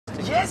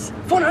Yes,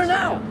 phone her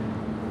now.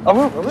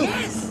 Oh, really?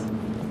 Yes.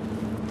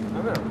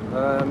 I will.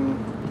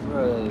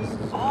 Where is...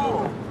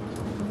 Oh.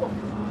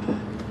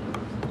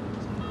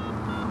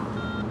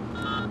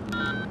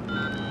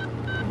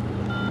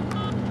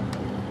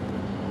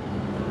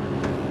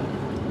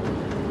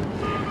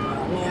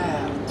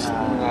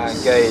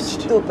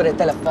 Engaged. Stupid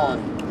telephone.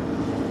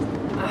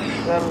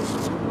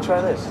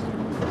 Try this.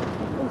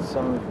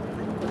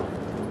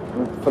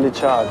 I'm fully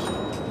charged.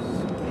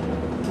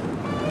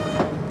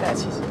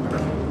 That's easy.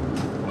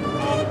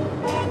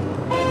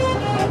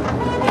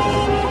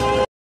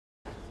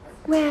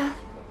 Well,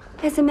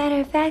 as a matter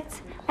of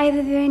fact, I have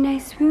a very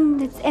nice room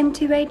that's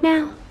empty right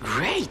now.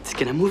 Great.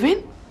 Can I move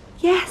in?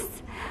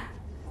 Yes,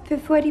 for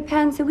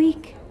 £40 a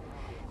week.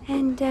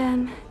 And,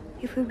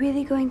 if we're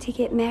really going to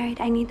get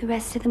married, I need the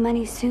rest of the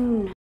money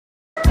soon.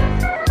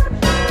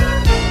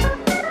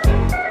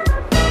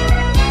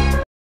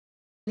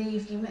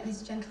 You met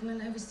this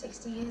gentleman over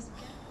 60 years ago?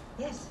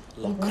 Yes.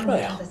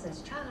 Incroyable.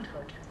 Since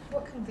childhood.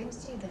 What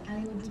convinced you that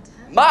Ali would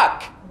return?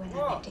 Mark! When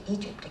I went to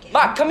Egypt again.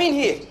 Mark, come in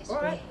here.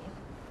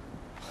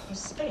 His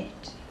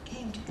spirit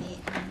came to me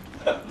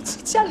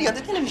It's Ali on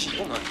the television.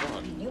 Come on.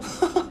 and knew he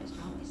was wrong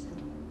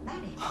and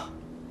married.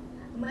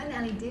 When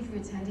Ali did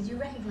return, did you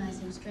recognize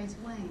him straight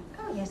away?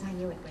 Oh, yes, I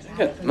knew it was Ali.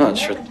 Get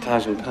much for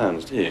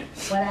 £1,000, do you?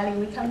 Well, Ali,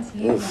 we come to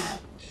you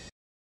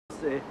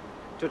now.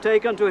 To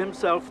take unto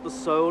himself the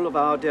soul of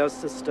our dear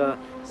sister,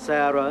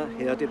 Sarah,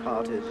 here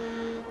departed.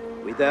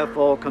 We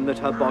therefore commit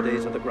her body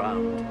to the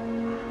ground.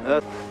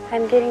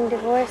 I'm getting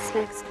divorced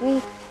next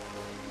week.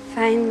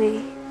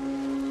 Finally.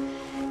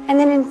 And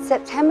then in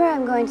September,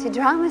 I'm going to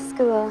drama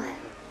school.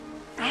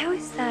 I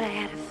always thought I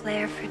had a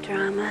flair for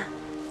drama.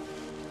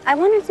 I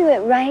want to do it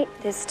right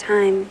this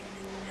time,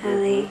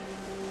 Ali.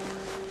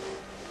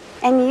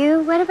 And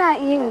you? What about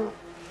you?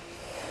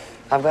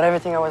 I've got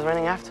everything I was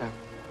running after.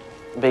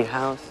 Big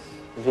house,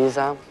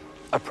 visa,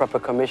 a proper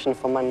commission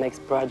for my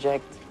next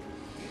project.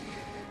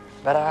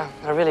 But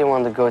I really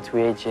want to go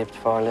to Egypt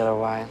for a little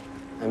while.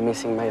 I'm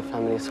missing my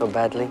family so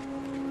badly.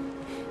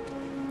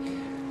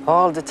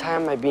 All the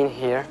time I've been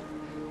here,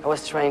 I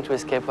was trying to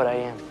escape what I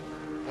am.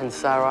 And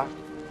Sarah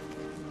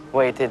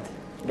waited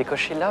because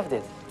she loved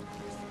it.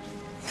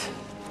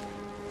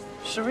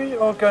 Should we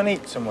all go and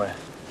eat somewhere?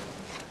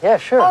 Yeah,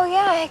 sure. Oh,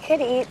 yeah, I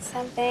could eat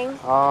something.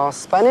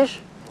 Spanish?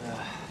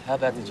 How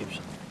about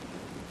Egyptian?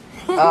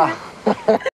 Ah.